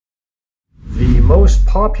most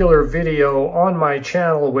popular video on my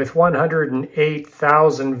channel with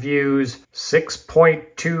 108,000 views,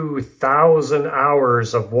 6.2 thousand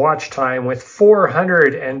hours of watch time with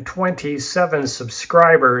 427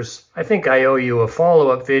 subscribers. I think I owe you a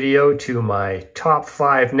follow-up video to my top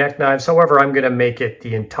 5 neck knives. However, I'm going to make it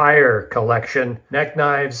the entire collection. Neck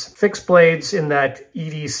knives, fixed blades in that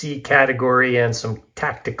EDC category, and some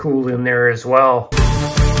tactical in there as well.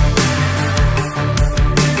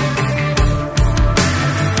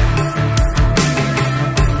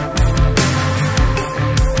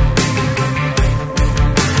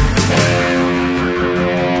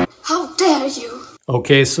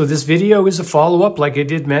 Okay, so this video is a follow-up, like I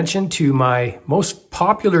did mention, to my most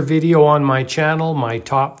popular video on my channel, my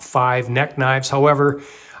top 5 neck knives. However,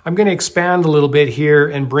 I'm going to expand a little bit here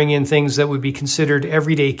and bring in things that would be considered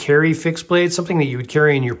everyday carry fixed blades, something that you would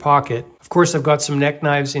carry in your pocket. Of course, I've got some neck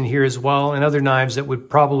knives in here as well, and other knives that would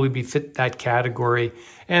probably be fit that category,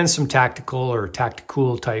 and some tactical or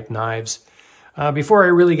tactical type knives. Before I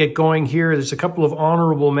really get going here, there's a couple of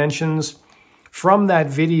honorable mentions from that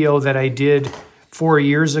video that I did 4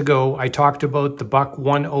 years ago. I talked about the Buck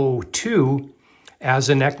 102 as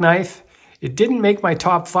a neck knife. It didn't make my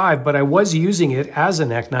top 5, but I was using it as a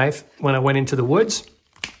neck knife when I went into the woods.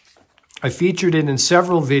 I featured it in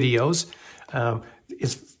several videos.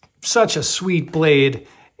 It's such a sweet blade,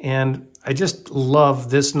 and I just love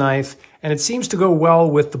this knife. And it seems to go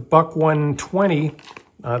well with the Buck 120,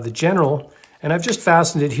 the General. And I've just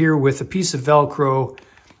fastened it here with a piece of Velcro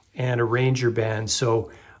and a Ranger band.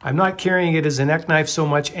 So I'm not carrying it as a neck knife so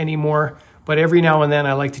much anymore, but every now and then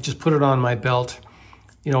I like to just put it on my belt,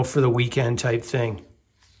 you know, for the weekend type thing.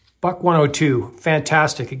 Buck 102,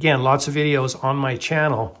 fantastic. Again, lots of videos on my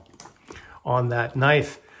channel on that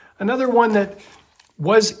knife. Another one that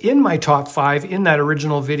was in my top 5 in that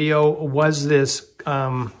original video was this,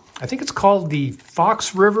 I think it's called the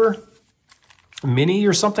Fox River Mini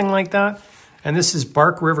or something like that. And this is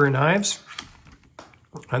Bark River Knives.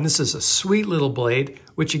 And this is a sweet little blade,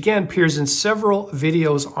 which again appears in several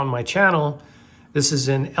videos on my channel. This is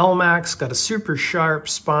in Elmax, got a super sharp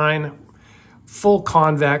spine, full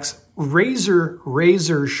convex,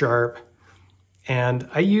 razor sharp. And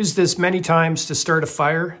I use this many times to start a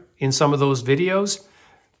fire in some of those videos.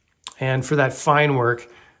 And for that fine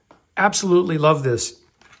work, absolutely love this.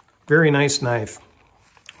 Very nice knife.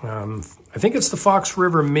 I think it's the Fox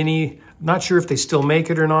River Mini. Not sure if they still make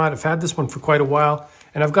it or not. I've had this one for quite a while.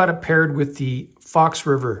 And I've got it paired with the Fox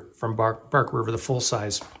River from Bark River, the full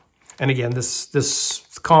size. And again, this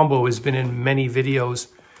combo has been in many videos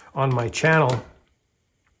on my channel.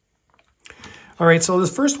 All right, so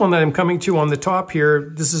this first one that I'm coming to on the top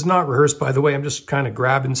here, this is not rehearsed, by the way. I'm just kind of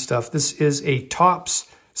grabbing stuff. This is a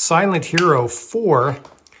Tops Silent Hero 4.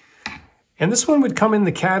 And this one would come in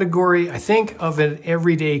the category, I think, of an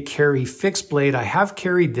everyday carry fixed blade. I have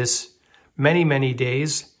carried this many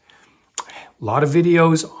days. A lot of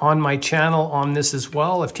videos on my channel on this as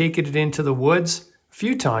well. I've taken it into the woods a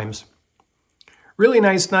few times. Really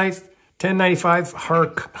nice knife, 1095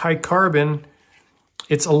 high carbon.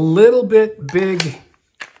 It's a little bit big.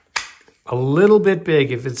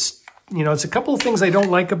 If it's, you know, it's a couple of things I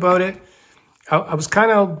don't like about it. I was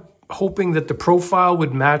kind of hoping that the profile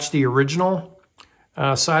would match the original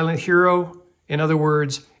Silent Hero. In other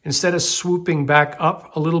words, instead of swooping back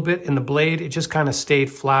up a little bit in the blade, it just kind of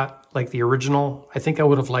stayed flat like the original. I think I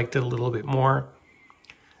would have liked it a little bit more.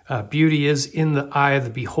 Beauty is in the eye of the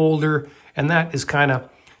beholder, and that is kind of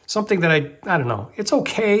something that I don't know. It's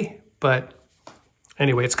okay, but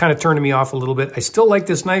anyway, it's kind of turning me off a little bit. I still like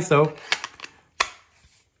this knife though,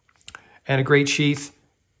 and a great sheath.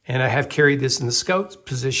 And I have carried this in the scout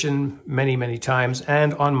position many times,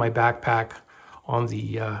 and on my backpack on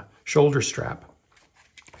the shoulder strap.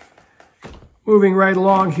 Moving right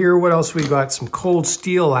along here, what else we got? Some cold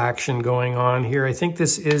steel action going on here. I think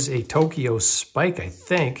this is a Tokyo Spike, I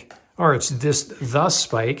think. Or it's the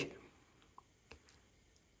Spike.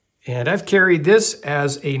 And I've carried this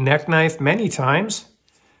as a neck knife many times.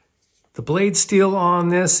 The blade steel on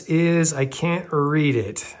this is, I can't read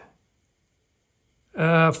it.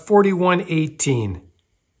 4118.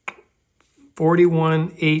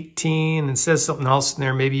 4118, and it says something else in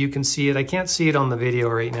there. Maybe you can see it. I can't see it on the video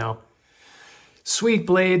right now. Sweet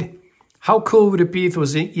blade. How cool would it be if it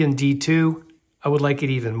was in D2? I would like it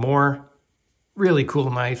even more. Really cool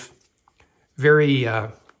knife. Very,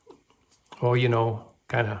 well, you know,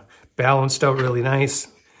 kind of balanced out really nice.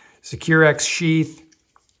 Securex sheath.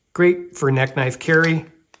 Great for neck knife carry.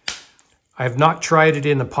 I have not tried it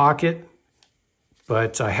in the pocket,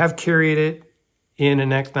 but I have carried it in a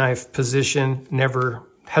neck knife position.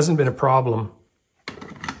 Hasn't been a problem.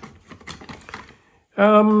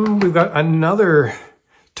 We've got another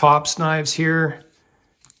Tops knives here,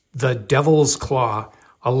 the Devil's Claw.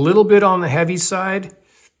 A little bit on the heavy side.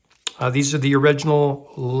 These are the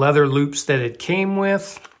original leather loops that it came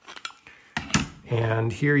with.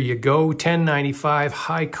 And here you go, 1095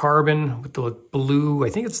 high carbon with the blue, I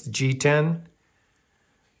think it's the G10.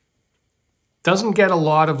 Doesn't get a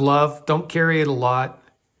lot of love, don't carry it a lot.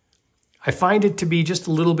 I find it to be just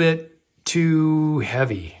a little bit too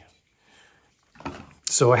heavy.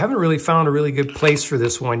 So I haven't really found a really good place for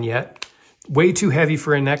this one yet. Way too heavy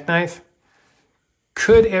for a neck knife.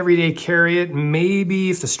 Could everyday carry it, maybe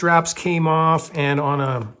if the straps came off and on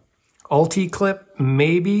a ulti clip,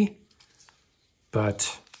 maybe.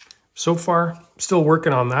 But so far, still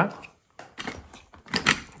working on that.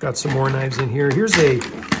 Got some more knives in here.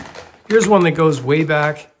 Here's one that goes way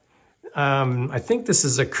back. I think this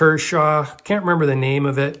is a Kershaw. Can't remember the name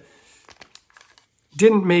of it.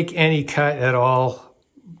 Didn't make any cut at all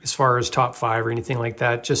as far as top 5 or anything like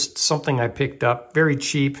that. Just something I picked up. Very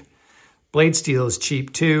cheap. Blade steel is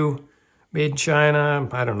cheap too. Made in China.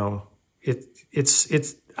 I don't know.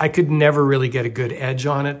 I could never really get a good edge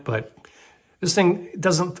on it, but this thing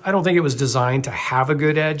I don't think it was designed to have a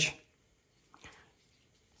good edge.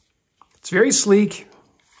 It's very sleek,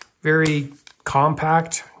 very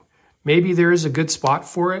compact. Maybe there is a good spot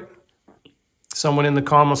for it. Someone in the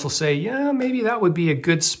comments will say, yeah, maybe that would be a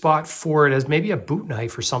good spot for it as maybe a boot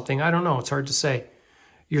knife or something. I don't know, it's hard to say.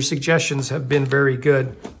 Your suggestions have been very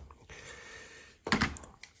good.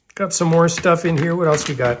 Got some more stuff in here. What else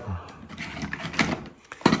we got?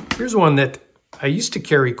 Here's one that I used to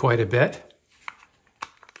carry quite a bit.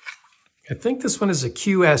 I think this one is a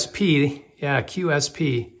QSP. Yeah,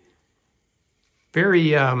 QSP.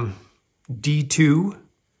 Very D2.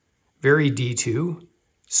 Very D2.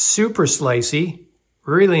 Super slicey.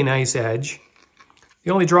 Really nice edge.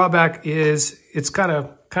 The only drawback is it's kind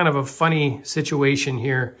of a funny situation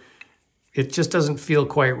here. It just doesn't feel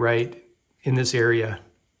quite right in this area.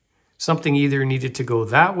 Something either needed to go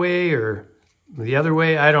that way or the other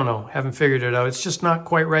way. I don't know. Haven't figured it out. It's just not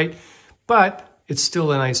quite right, but it's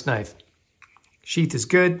still a nice knife. Sheath is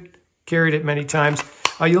good. Carried it many times.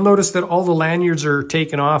 You'll notice that all the lanyards are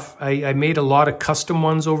taken off. I made a lot of custom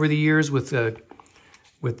ones over the years with the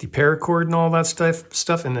paracord and all that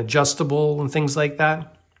stuff and adjustable and things like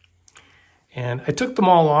that. And I took them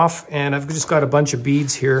all off, and I've just got a bunch of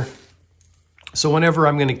beads here. So whenever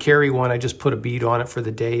I'm going to carry one, I just put a bead on it for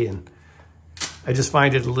the day, and I just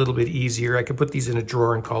find it a little bit easier. I can put these in a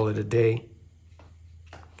drawer and call it a day.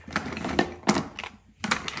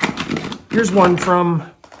 Here's one from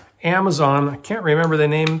Amazon. I can't remember the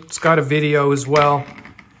name. It's got a video as well.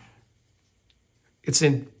 It's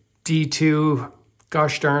in D2.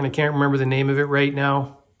 Gosh darn, I can't remember the name of it right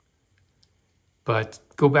now. But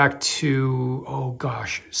go back to, oh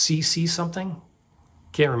gosh, CC something?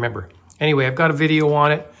 Can't remember. Anyway, I've got a video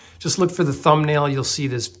on it. Just look for the thumbnail. You'll see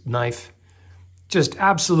this knife. Just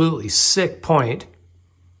absolutely sick point.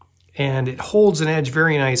 And it holds an edge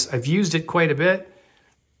very nice. I've used it quite a bit.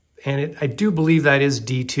 And I do believe that is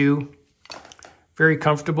D2. Very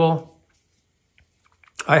comfortable.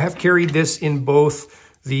 I have carried this in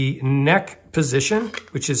both the neck position,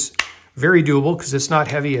 which is very doable because it's not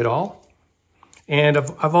heavy at all. And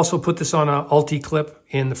I've also put this on an ulti clip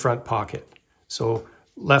in the front pocket. So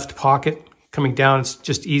left pocket coming down, it's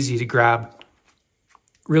just easy to grab.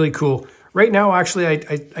 Really cool. Right now, actually,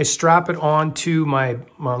 I strap it onto my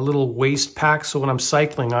little waist pack. So when I'm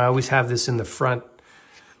cycling, I always have this in the front.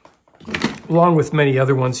 Along with many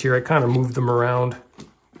other ones here, I kind of move them around.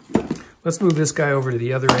 Let's move this guy over to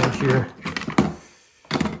the other end here.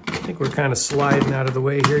 I think we're kind of sliding out of the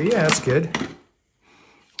way here. Yeah, that's good.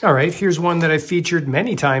 All right, here's one that I featured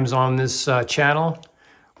many times on this channel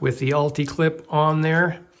with the ulti clip on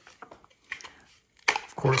there.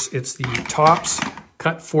 Of course, it's the Tops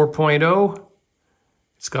Cut 4.0.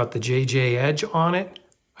 It's got the JJ edge on it.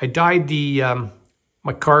 I dyed the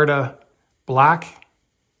micarta black.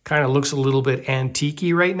 Kind of looks a little bit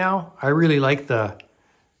antique-y right now. I really like the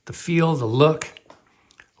feel, the look.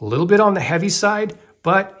 A little bit on the heavy side,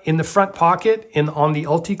 but in the front pocket, on the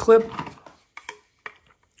ulti clip,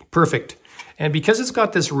 perfect. And because it's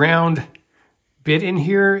got this round bit in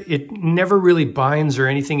here, it never really binds or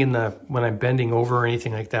anything when I'm bending over or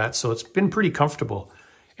anything like that. So it's been pretty comfortable.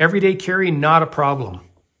 Everyday carry, not a problem.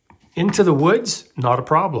 Into the woods, not a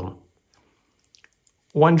problem.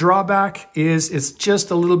 One drawback is it's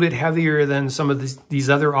just a little bit heavier than some of these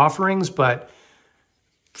other offerings, but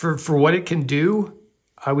for what it can do,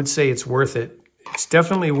 I would say it's worth it. It's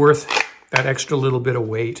definitely worth that extra little bit of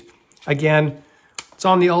weight. Again, it's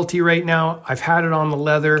on the ulti right now. I've had it on the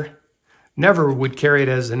leather. Never would carry it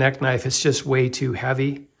as a neck knife. It's just way too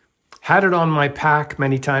heavy. Had it on my pack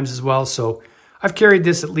many times as well, so I've carried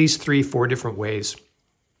this at least 3-4 different ways.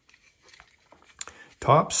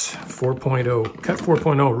 Tops 4.0, cut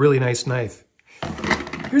 4.0, really nice knife.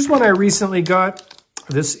 Here's one I recently got.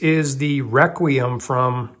 This is the Requiem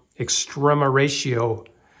from Extrema Ratio,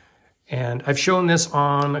 and I've shown this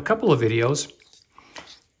on a couple of videos.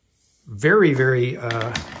 Very, very,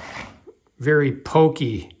 very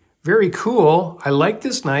pokey, very cool. I like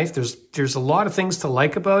this knife. There's a lot of things to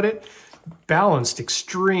like about it. Balanced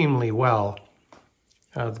extremely well.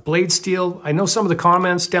 The blade steel, I know some of the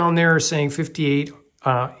comments down there are saying 58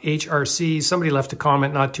 HRC. Somebody left a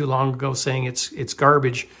comment not too long ago saying it's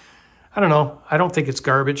garbage. I don't know. I don't think it's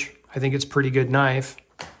garbage. I think it's a pretty good knife.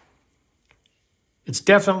 It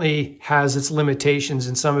definitely has its limitations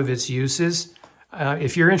in some of its uses.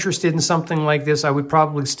 If you're interested in something like this, I would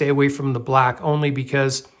probably stay away from the black, only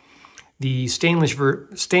because the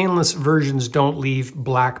stainless versions don't leave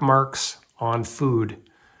black marks on food.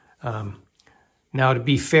 Now, to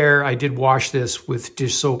be fair, I did wash this with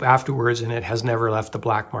dish soap afterwards, and it has never left a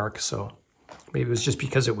black mark, so maybe it was just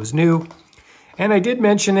because it was new. And I did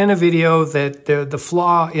mention in a video that the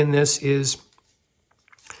flaw in this is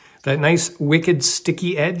that nice, wicked,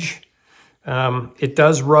 sticky edge. It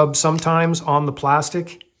does rub sometimes on the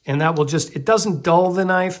plastic, and that will just, it doesn't dull the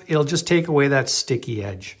knife, it'll just take away that sticky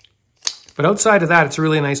edge. But outside of that, it's a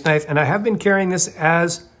really nice knife, and I have been carrying this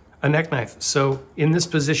as a neck knife. So in this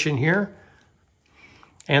position here,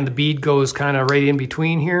 and the bead goes kind of right in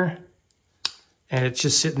between here, and it's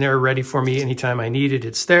just sitting there ready for me anytime I need it,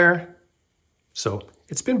 it's there. So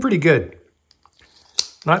it's been pretty good.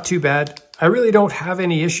 Not too bad. I really don't have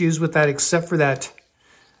any issues with that except for that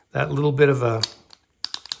little bit of a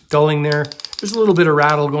dulling there. There's a little bit of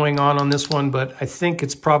rattle going on this one, but I think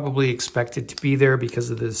it's probably expected to be there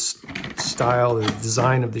because of this style, the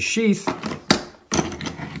design of the sheath.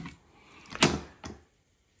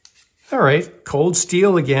 All right, cold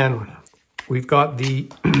steel again. We've got the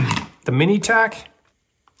mini tack.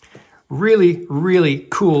 Really, really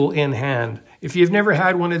cool in hand. If you've never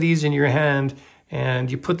had one of these in your hand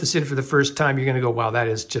and you put this in for the first time, you're gonna go, wow, that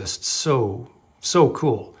is just so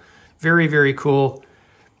cool. Very, very cool.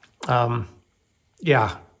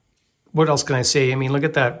 Yeah, what else can I say? I mean, look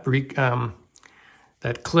at that,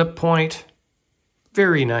 that clip point.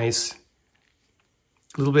 Very nice.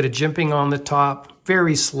 A little bit of jimping on the top.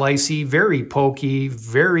 Very slicey, very pokey,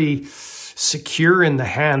 very secure in the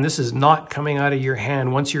hand. This is not coming out of your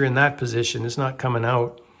hand. Once you're in that position, it's not coming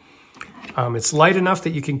out. It's light enough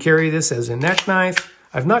that you can carry this as a neck knife.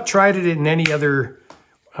 I've not tried it in any other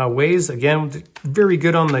ways. Again, very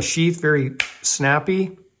good on the sheath, very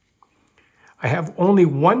snappy. I have only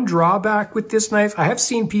one drawback with this knife. I have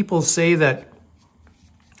seen people say that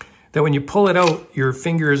when you pull it out, your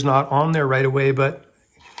finger is not on there right away, but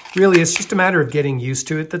really, it's just a matter of getting used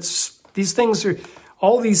to it.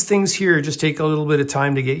 All these things here just take a little bit of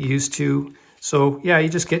time to get used to. So yeah, you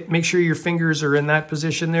just make sure your fingers are in that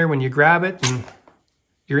position there when you grab it, and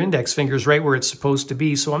your index finger is right where it's supposed to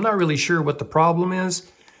be. So I'm not really sure what the problem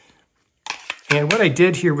is. And what I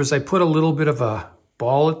did here was I put a little bit of a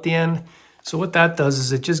ball at the end. So what that does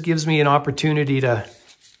is it just gives me an opportunity to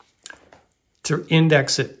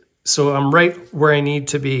index it. So I'm right where I need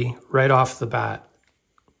to be right off the bat.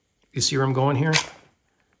 You see where I'm going here?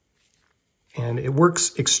 And it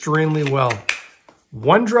works extremely well.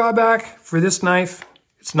 One drawback for this knife,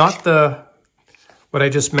 it's not what I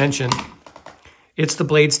just mentioned, it's the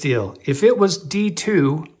blade steel. If it was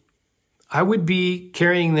D2, I would be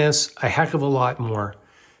carrying this a heck of a lot more.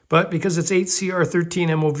 But because it's 8CR13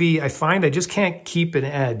 MOV, I find I just can't keep an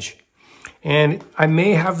edge. And I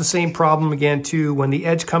may have the same problem again too when the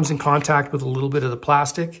edge comes in contact with a little bit of the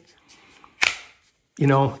plastic. You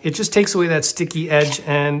know, it just takes away that sticky edge,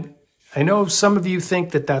 and I know some of you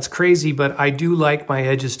think that that's crazy, but I do like my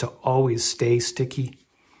edges to always stay sticky.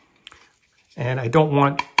 And I don't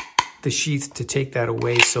want the sheath to take that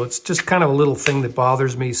away, so it's just kind of a little thing that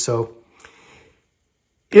bothers me. So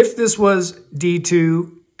if this was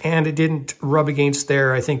D2 and it didn't rub against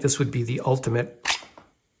there, I think this would be the ultimate.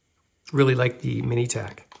 Really like the mini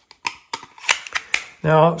tack.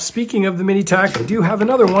 Now, speaking of the mini tack, I do have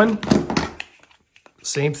another one.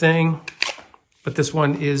 Same thing, but this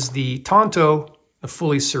one is the Tonto, the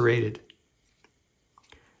fully serrated.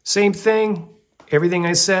 Same thing, everything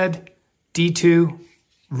I said, D2,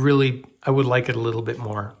 really, I would like it a little bit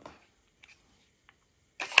more.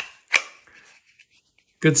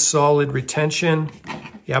 Good solid retention.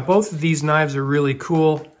 Yeah, both of these knives are really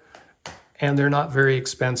cool, and they're not very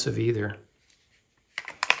expensive either.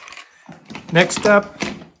 Next up,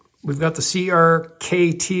 We've got the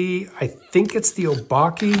CRKT. I think it's the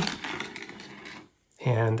Obaki.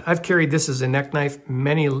 And I've carried this as a neck knife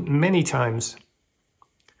many, many times.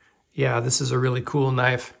 Yeah, this is a really cool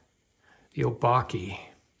knife, the Obaki.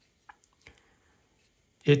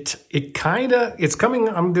 It's coming,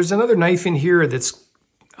 there's another knife in here that's,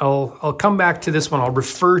 I'll come back to this one. I'll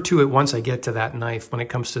refer to it once I get to that knife when it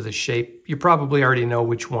comes to the shape. You probably already know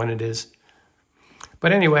which one it is.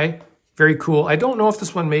 But anyway, very cool. I don't know if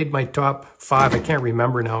this one made my top 5. I can't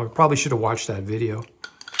remember now. I probably should have watched that video.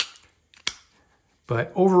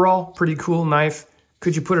 But overall, pretty cool knife.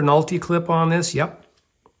 Could you put an ulti-clip on this? Yep.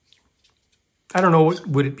 I don't know,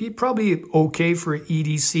 would it be probably okay for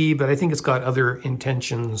EDC, but I think it's got other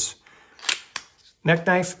intentions. Neck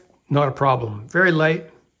knife, not a problem. Very light,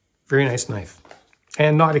 very nice knife.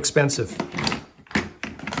 And not expensive.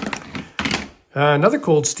 Another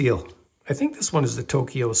cold steel. I think this one is the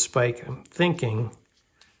Tokyo Spike. I'm thinking.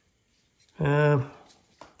 Oh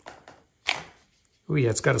yeah,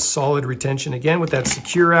 it's got a solid retention. Again, with that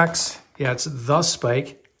Secure-X. Yeah, it's the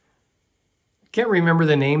Spike. Can't remember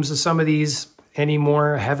the names of some of these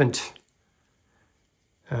anymore. I haven't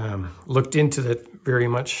looked into that very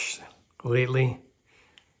much lately.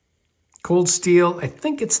 Cold steel, I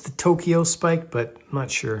think it's the Tokyo Spike, but I'm not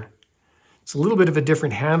sure. It's a little bit of a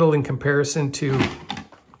different handle in comparison to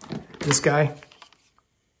this guy.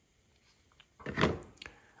 I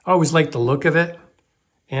always liked the look of it.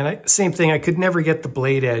 And same thing, I could never get the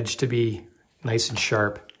blade edge to be nice and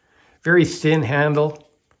sharp. Very thin handle.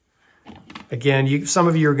 Again, some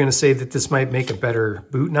of you are going to say that this might make a better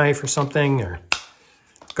boot knife or something, or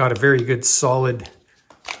it's got a very good solid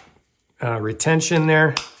retention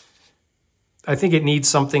there. I think it needs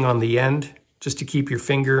something on the end just to keep your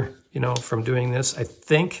finger, you know, from doing this, I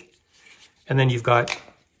think. And then you've got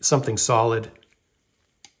something solid.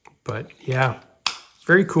 But yeah,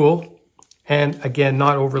 very cool. And again,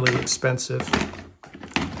 not overly expensive.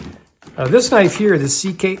 This knife here, the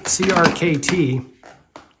CRKT,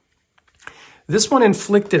 this one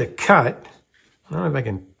inflicted a cut. I don't know if I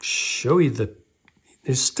can show you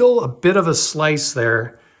there's still a bit of a slice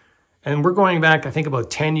there. And we're going back, I think,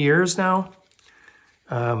 about 10 years now.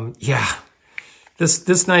 Yeah,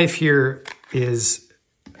 this knife here is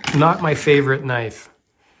not my favorite knife.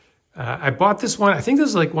 I bought this one. I think this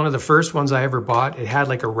is like one of the first ones I ever bought. It had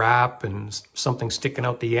like a wrap and something sticking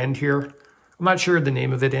out the end here. I'm not sure the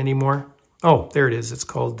name of it anymore. Oh, there it is. It's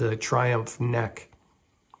called the Triumph Neck.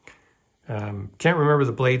 Can't remember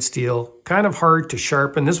the blade steel. Kind of hard to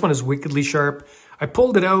sharpen. This one is wickedly sharp. I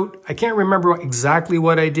pulled it out. I can't remember exactly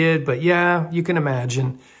what I did, but yeah, you can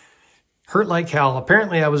imagine. Hurt like hell.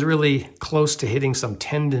 Apparently I was really close to hitting some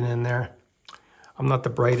tendon in there. I'm not the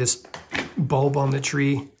brightest bulb on the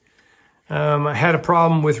tree. I had a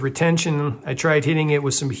problem with retention. I tried hitting it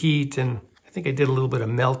with some heat, and I think I did a little bit of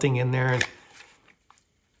melting in there. And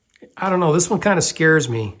I don't know, this one kind of scares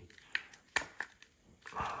me.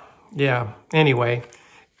 Yeah, anyway,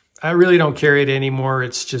 I really don't carry it anymore.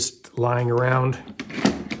 It's just lying around.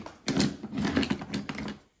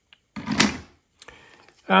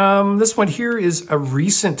 This one here is a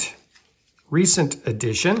recent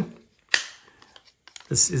addition.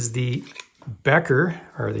 This is the Becker,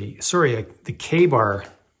 or the K-Bar.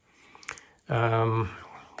 What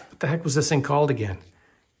the heck was this thing called again?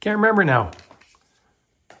 Can't remember now.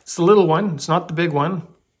 It's the little one. It's not the big one.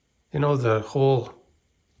 You know, the whole,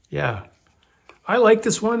 yeah. I like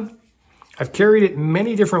this one. I've carried it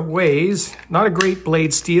many different ways. Not a great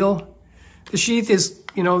blade steel. The sheath is,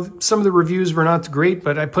 you know, some of the reviews were not great,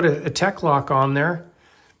 but I put a tech lock on there.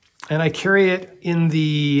 And I carry it in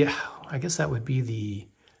the, I guess that would be the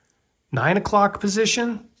 9 o'clock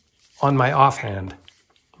position on my offhand,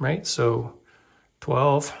 right? So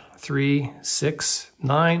 12, 3, 6,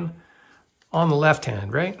 9 on the left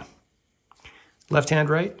hand, right? Left hand,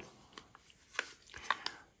 right?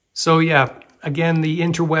 So yeah, again, the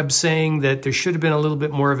interweb saying that there should have been a little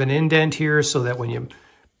bit more of an indent here so that when you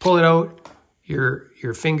pull it out,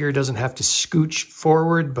 your finger doesn't have to scooch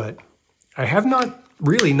forward, but I have not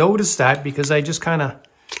really noticed that because I just kind of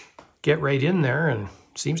get right in there and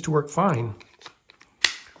seems to work fine.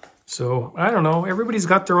 So I don't know, everybody's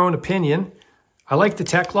got their own opinion. I like the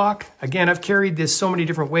tech lock. Again, I've carried this so many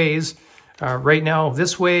different ways. Right now,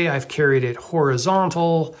 this way, I've carried it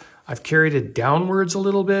horizontal. I've carried it downwards a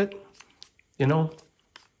little bit, you know.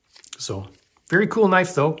 So very cool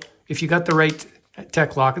knife though, if you got the right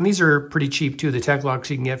tech lock. And these are pretty cheap too, the tech locks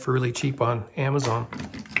you can get for really cheap on Amazon.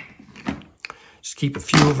 Just keep a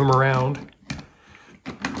few of them around.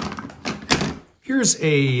 Here's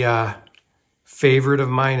a favorite of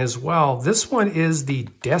mine as well. This one is the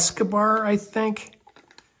Descabar, I think.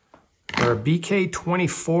 or a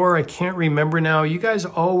BK24. I can't remember now. You guys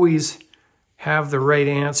always have the right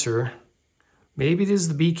answer. Maybe it is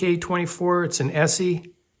the BK24. It's an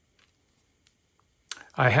Essie.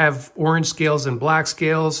 I have orange scales and black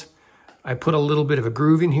scales. I put a little bit of a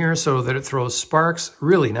groove in here so that it throws sparks.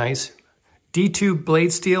 Really nice. D2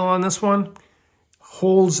 blade steel on this one.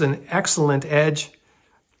 Holds an excellent edge.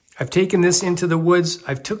 I've taken this into the woods.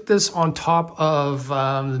 I've took this on top of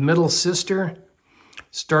the middle sister.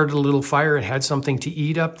 Started a little fire. It had something to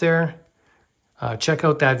eat up there. Check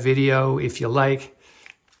out that video if you like.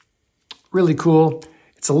 Really cool.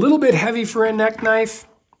 It's a little bit heavy for a neck knife,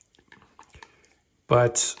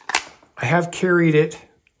 but I have carried it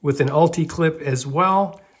with an ulti clip as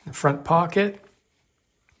well in the front pocket.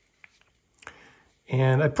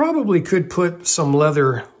 And I probably could put some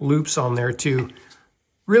leather loops on there too.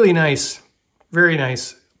 Really nice, very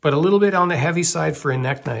nice, but a little bit on the heavy side for a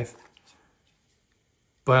neck knife.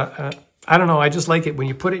 But I don't know, I just like it. When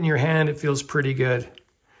you put it in your hand, it feels pretty good.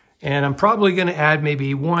 And I'm probably gonna add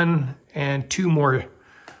maybe 1 and 2 more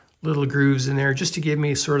little grooves in there just to give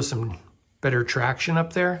me sort of some better traction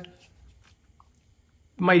up there.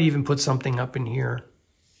 Might even put something up in here.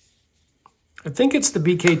 I think it's the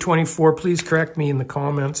BK24. Please correct me in the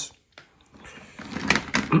comments.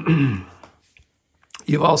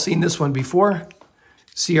 You've all seen this one before.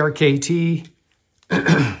 CRKT.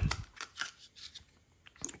 I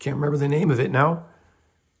can't remember the name of it now.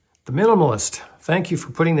 The Minimalist. Thank you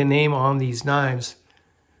for putting the name on these knives.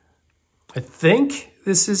 I think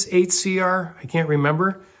this is 8CR. I can't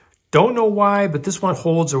remember. Don't know why, but this one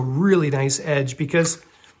holds a really nice edge because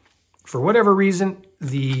for whatever reason,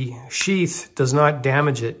 the sheath does not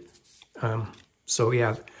damage it. So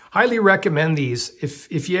yeah, highly recommend these.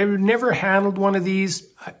 If you've never handled one of these,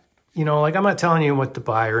 you know, like I'm not telling you what to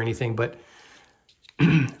buy or anything, but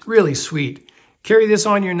really sweet. Carry this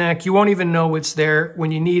on your neck. You won't even know it's there.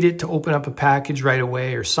 When you need it to open up a package right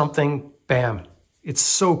away or something, bam. It's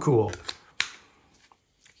so cool.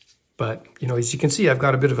 But, you know, as you can see, I've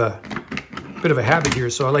got a bit of a habit here,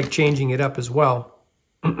 so I like changing it up as well.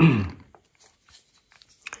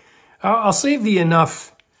 I'll save the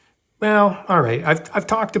enough. Well, all right. I've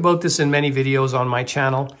talked about this in many videos on my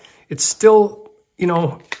channel. It's still, you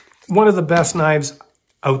know, one of the best knives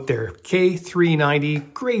out there.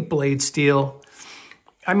 K390, great blade steel.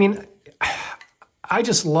 I mean, I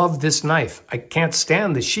just love this knife. I can't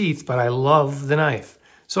stand the sheath, but I love the knife.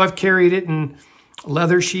 So I've carried it in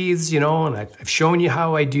leather sheaths, you know, and I've shown you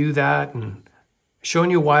how I do that and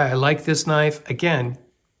shown you why I like this knife. Again,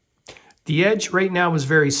 the edge right now is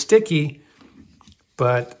very sticky,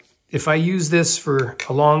 but if I use this for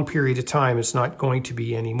a long period of time, it's not going to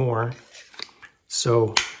be anymore.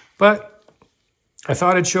 So, but I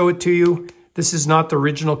thought I'd show it to you. This is not the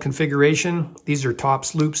original configuration. These are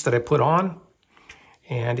tops loops that I put on,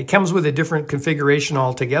 and it comes with a different configuration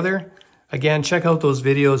altogether. Again, check out those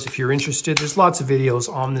videos if you're interested. There's lots of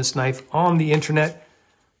videos on this knife on the internet.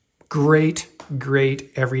 Great,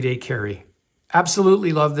 great everyday carry.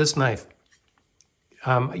 Absolutely love this knife.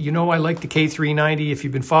 You know I like the K390. If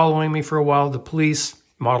you've been following me for a while, the Police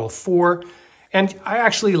Model 4. And I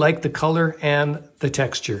actually like the color and the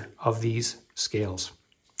texture of these scales,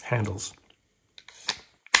 handles.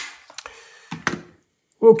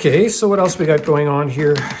 Okay, so what else we got going on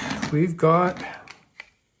here? We've got...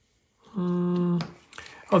 oh,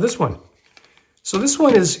 this one. So this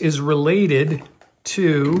one is related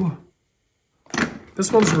to...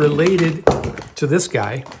 This one's related to this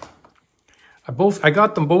guy. I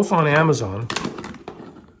got them both on Amazon.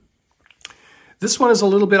 This one is a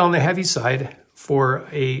little bit on the heavy side for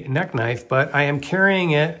a neck knife, but I am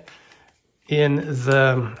carrying it in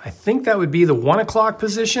the, I think that would be the 1 o'clock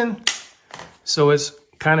position. So it's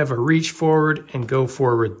kind of a reach forward and go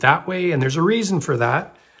forward that way. And there's a reason for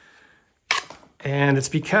that. And it's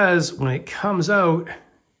because when it comes out,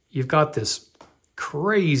 you've got this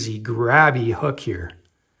crazy grabby hook here.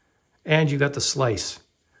 And you got the slice.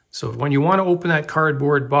 So when you want to open that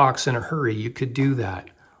cardboard box in a hurry, you could do that.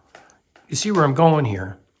 You see where I'm going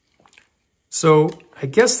here. So I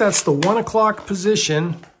guess that's the 1 o'clock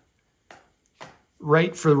position,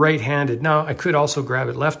 right for the right-handed. Now, I could also grab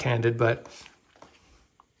it left-handed, but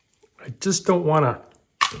I just don't want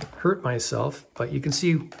to hurt myself. But you can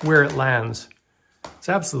see where it lands. It's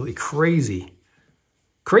absolutely crazy.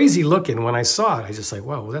 Crazy looking. When I saw it, I was just like,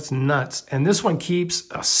 wow, that's nuts. And this one keeps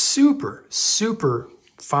a super, super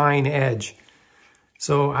fine edge.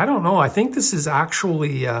 So I don't know. I think this is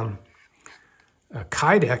actually a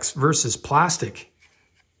Kydex versus plastic.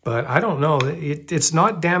 But I don't know. It's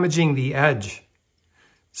not damaging the edge.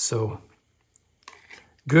 So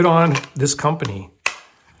good on this company.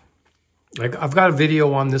 I've got a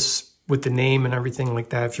video on this with the name and everything like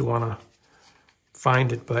that if you want to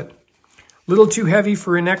find it, but a little too heavy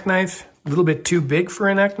for a neck knife, a little bit too big for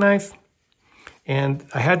a neck knife. And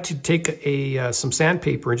I had to take some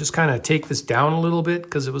sandpaper and just kind of take this down a little bit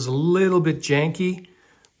because it was a little bit janky.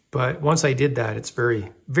 But once I did that, it's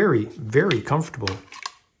very, very, very comfortable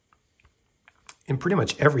in pretty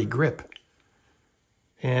much every grip.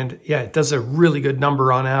 And yeah, it does a really good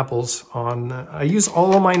number on apples. I use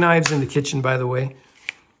all of my knives in the kitchen, by the way,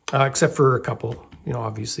 except for a couple. You know,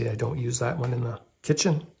 obviously I don't use that one in the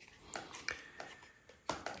kitchen.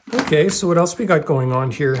 Okay, so what else we got going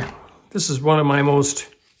on here? This is one of my most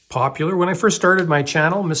popular. When I first started my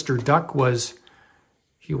channel, Mr. Duck was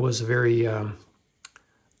a very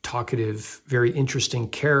talkative, very interesting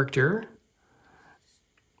character.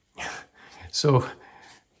 So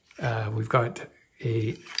we've got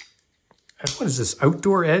what is this?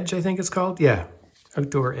 Outdoor Edge, I think it's called. Yeah,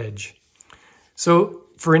 Outdoor Edge. So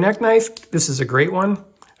for a neck knife, this is a great one.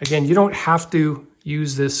 Again, you don't have to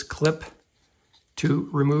use this clip to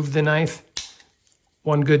remove the knife.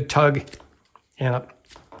 One good tug, and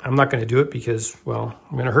I'm not going to do it because, well,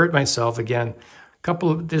 I'm going to hurt myself again.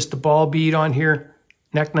 Just a ball bead on here,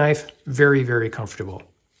 neck knife, very, very comfortable.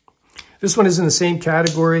 This one is in the same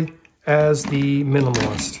category as the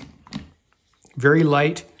Minimalist. Very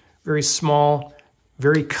light, very small,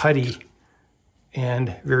 very cutty,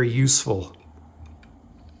 and very useful.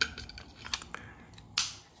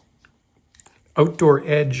 Outdoor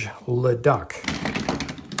Edge Le Duc.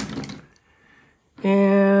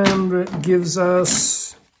 And it gives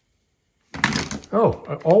us,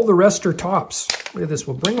 oh, all the rest are tops. Look at this,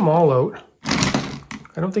 we'll bring them all out.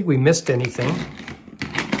 I don't think we missed anything.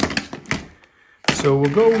 So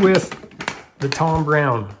we'll go with the Tom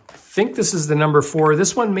Brown. I think this is the number 4.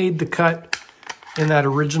 This one made the cut in that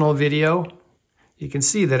original video. You can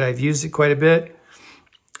see that I've used it quite a bit.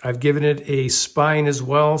 I've given it a spine as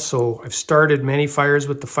well. So I've started many fires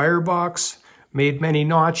with the firebox, made many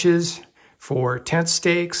notches for tent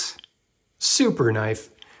stakes. Super knife.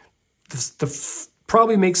 This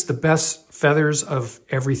probably makes the best feathers of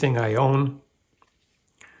everything I own.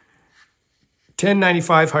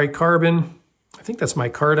 1095 high carbon. I think that's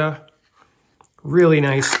micarta. Really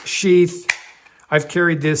nice sheath. I've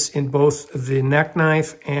carried this in both the neck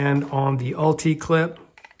knife and on the Ulti clip.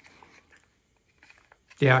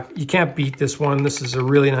 Yeah, you can't beat this one. This is a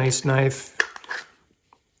really nice knife.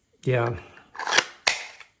 Yeah.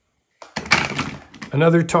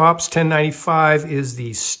 Another tops, 1095, is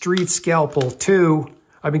the Street Scalpel 2.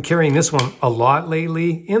 I've been carrying this one a lot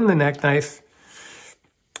lately in the neck knife.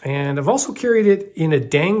 And I've also carried it in a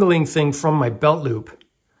dangling thing from my belt loop.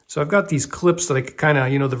 So I've got these clips that I could kind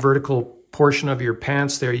of, you know, the vertical portion of your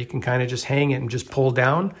pants there, you can kind of just hang it and just pull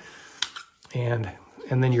down. And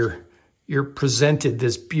then you're presented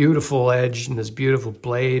this beautiful edge and this beautiful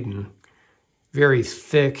blade, and very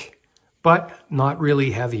thick, but not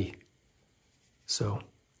really heavy. So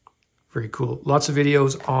very cool. Lots of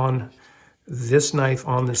videos on this knife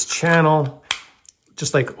on this channel,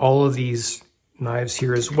 just like all of these knives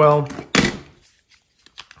here as well.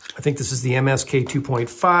 I think this is the MSK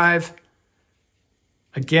 2.5.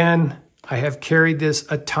 Again, I have carried this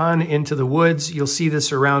a ton into the woods. You'll see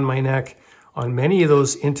this around my neck on many of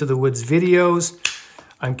those Into the Woods videos.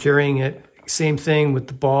 I'm carrying it, same thing with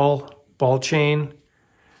the ball chain.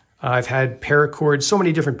 I've had paracord, so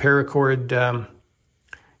many different paracord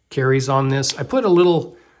carries on this. I put a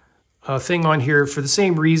little thing on here for the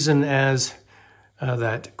same reason as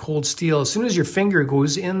that cold steel. As soon as your finger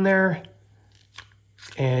goes in there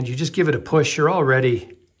and you just give it a push, you're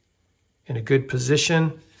already in a good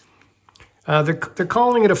position. They're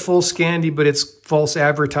calling it a full Scandi, but it's false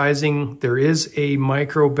advertising. There is a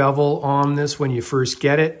micro bevel on this when you first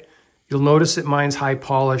get it. You'll notice that mine's high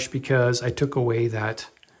polish because I took away that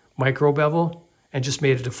micro bevel and just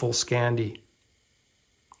made it a full Scandi.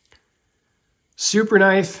 Super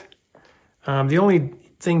knife. The only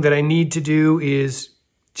thing that I need to do is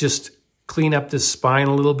just clean up this spine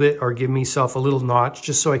a little bit or give myself a little notch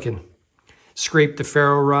just so I can scrape the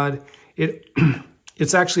ferro rod.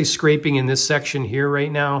 It's actually scraping in this section here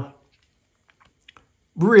right now.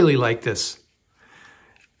 Really like this.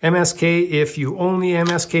 MSK, if you own the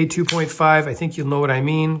MSK 2.5, I think you'll know what I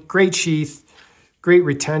mean. Great sheath, great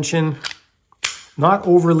retention, not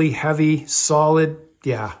overly heavy, solid.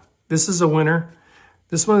 Yeah, this is a winner.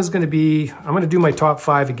 This one is going to be, I'm going to do my top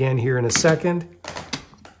 5 again here in a second.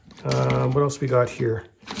 What else we got here?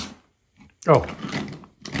 Oh,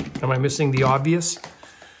 am I missing the obvious?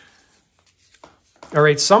 All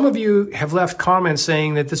right, some of you have left comments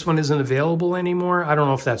saying that this one isn't available anymore. I don't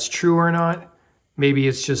know if that's true or not. Maybe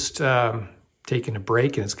it's just taking a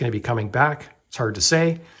break and it's going to be coming back. It's hard to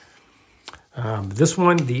say. This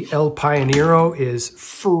one, the El Pionero, is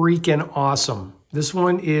freaking awesome. This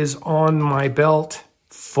one is on my belt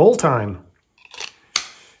full time.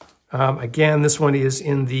 Again, this one is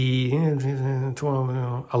in the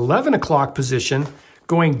 11 o'clock position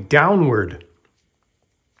going downward.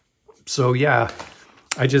 So yeah,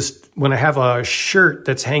 when I have a shirt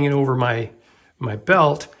that's hanging over my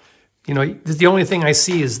belt, you know, the only thing I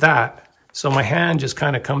see is that. So my hand just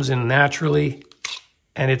kind of comes in naturally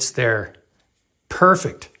and it's there.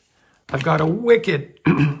 Perfect. I've got a wicked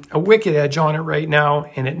edge on it right now,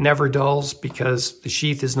 and it never dulls because the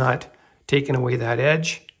sheath is not taking away that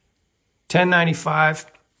edge. $10.95.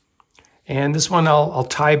 And this one I'll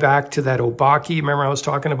tie back to that Obaki. Remember I was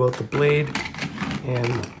talking about the blade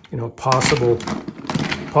and, you know, possible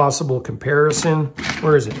comparison.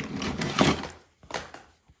 Where is it?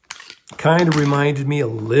 Kind of reminded me a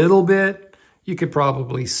little bit. You could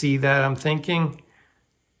probably see that, I'm thinking.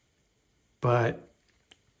 But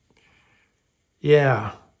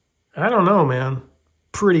yeah, I don't know, man.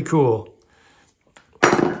 Pretty cool.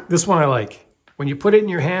 This one I like. When you put it in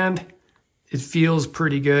your hand, it feels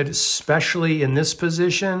pretty good, especially in this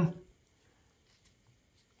position.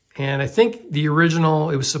 And I think the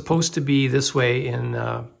original, it was supposed to be this way in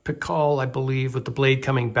Pikal, I believe, with the blade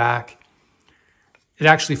coming back. It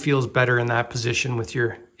actually feels better in that position with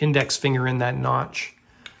your index finger in that notch.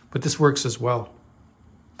 But this works as well.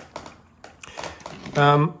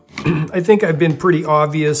 I think I've been pretty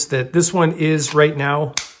obvious that this one is right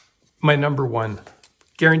now my number one.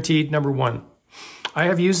 Guaranteed number one. I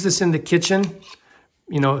have used this in the kitchen,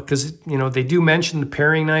 you know, because, you know, they do mention the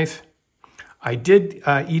paring knife. I did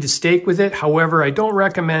eat a steak with it. However, I don't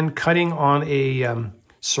recommend cutting on a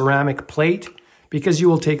ceramic plate because you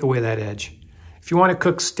will take away that edge. If you want to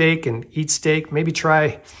cook steak and eat steak, maybe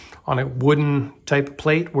try on a wooden type of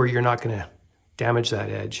plate where you're not going to damage that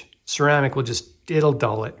edge. Ceramic will it'll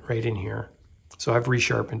dull it right in here. So I've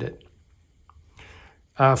resharpened it.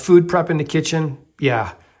 Food prep in the kitchen,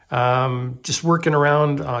 yeah. Just working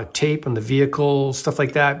around tape on the vehicle, stuff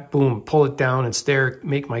like that. Boom, pull it down, it's there,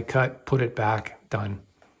 make my cut, put it back, done.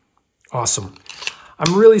 Awesome.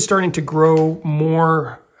 I'm really starting to grow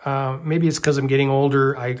more. Maybe it's because I'm getting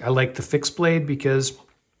older. I like the fixed blade because,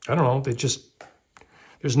 I don't know,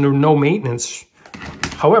 there's no maintenance.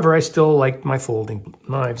 However, I still like my folding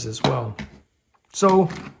knives as well. So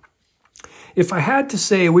if I had to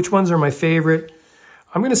say which ones are my favorite,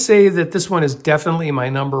 I'm going to say that this one is definitely my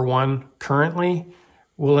number one currently.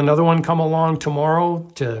 Will another one come along tomorrow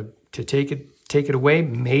to take it away?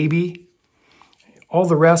 Maybe. All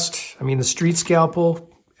the rest, I mean, the street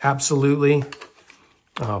scalpel, absolutely.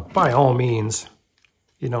 By all means,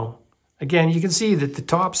 you know. Again, you can see that the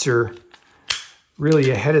tops are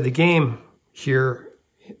really ahead of the game here.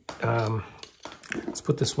 Let's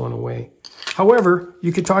put this one away. However,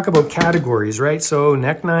 you could talk about categories, right? So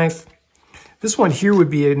neck knife. This one here would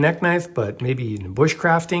be a neck knife, but maybe in a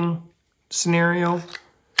bushcrafting scenario.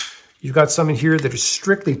 You've got some in here that are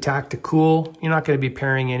strictly tactical. You're not going to be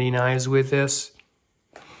pairing any knives with this.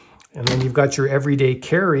 And then you've got your everyday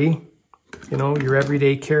carry. You know, your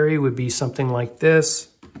everyday carry would be something like this.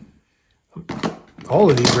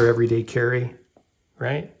 All of these are everyday carry,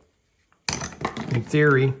 right? In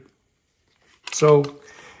theory. So,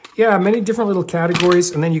 yeah, many different little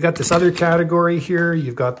categories. And then you got this other category here.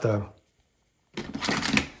 You've got the,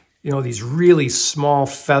 you know, these really small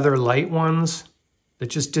feather light ones that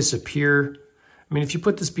just disappear. I mean, if you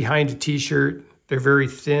put this behind a t-shirt, they're very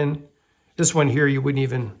thin. This one here,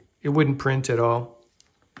 it wouldn't print at all.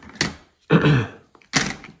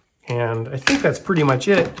 And I think that's pretty much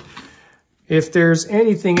it. If there's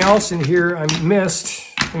anything else in here I missed,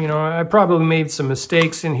 you know, I probably made some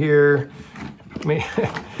mistakes in here.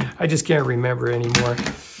 I just can't remember anymore.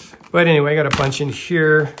 But anyway, I got a bunch in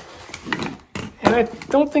here. And I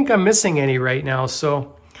don't think I'm missing any right now.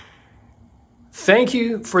 So thank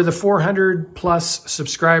you for the 400 plus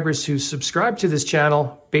subscribers who subscribed to this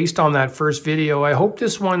channel based on that first video. I hope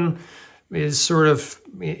this one is sort of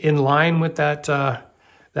in line with that,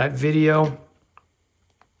 that video.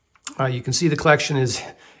 You can see the collection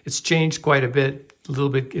it's changed quite a bit,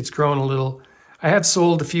 it's grown a little. I have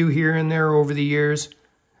sold a few here and there over the years,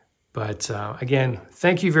 but again,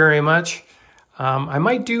 thank you very much. I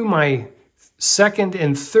might do my second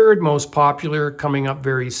and third most popular coming up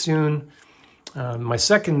very soon. My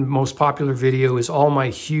second most popular video is all my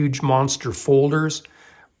huge monster folders,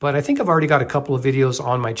 but I think I've already got a couple of videos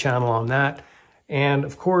on my channel on that. And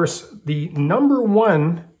of course, the number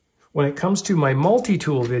one when it comes to my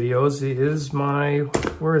multi-tool videos is my,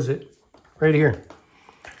 where is it? right here,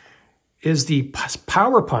 is the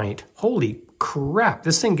power pint. Holy crap,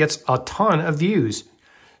 this thing gets a ton of views.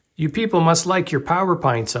 You people must like your power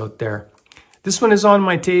pints out there. This one is on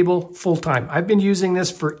my table full time. I've been using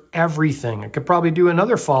this for everything. I could probably do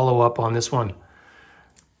another follow-up on this one.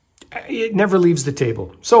 It never leaves the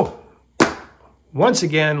table. So, once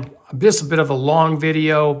again, this is a bit of a long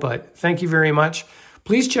video, but thank you very much.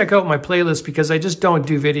 Please check out my playlist because I just don't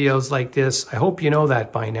do videos like this. I hope you know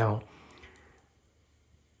that by now.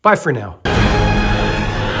 Bye for now.